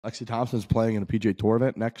Lexi Thompson's playing in a PGA Tour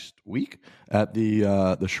event next week at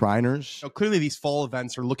the Shriners. So clearly, these fall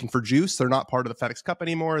events are looking for juice. They're not part of the FedEx Cup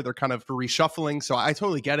anymore. They're kind of reshuffling. So I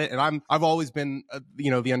totally get it. And I've always been,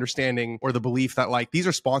 the understanding or the belief that like these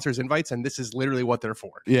are sponsors invites, and this is literally what they're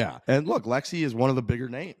for. Yeah, and look, Lexi is one of the bigger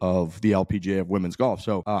names of the LPGA of women's golf.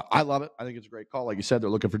 So I love it. I think it's a great call. Like you said, they're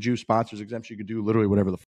looking for juice, sponsors exemption. You can do literally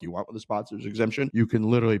whatever the you want with the sponsors exemption. You can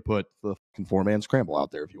literally put the fucking 4-man scramble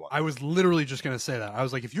out there if you want. I was literally just going to say that. I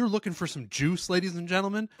was like, if you're looking for some juice, ladies and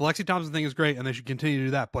gentlemen, the Lexi Thompson thing is great, and they should continue to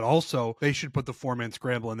do that. But also, they should put the 4-man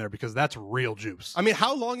scramble in there because that's real juice. I mean,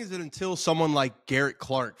 how long is it until someone like Garrett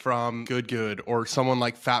Clark from Good or someone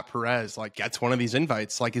like Fat Perez like gets one of these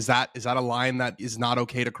invites? Like, is that a line that is not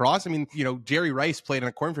okay to cross? I mean, Jerry Rice played in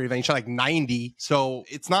a Corn Ferry event. He shot like 90, so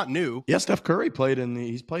it's not new. Yeah, Steph Curry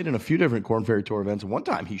he's played in a few different Corn Ferry Tour events. And one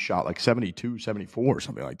time he shot like 72, 74 or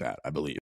something like that, I believe.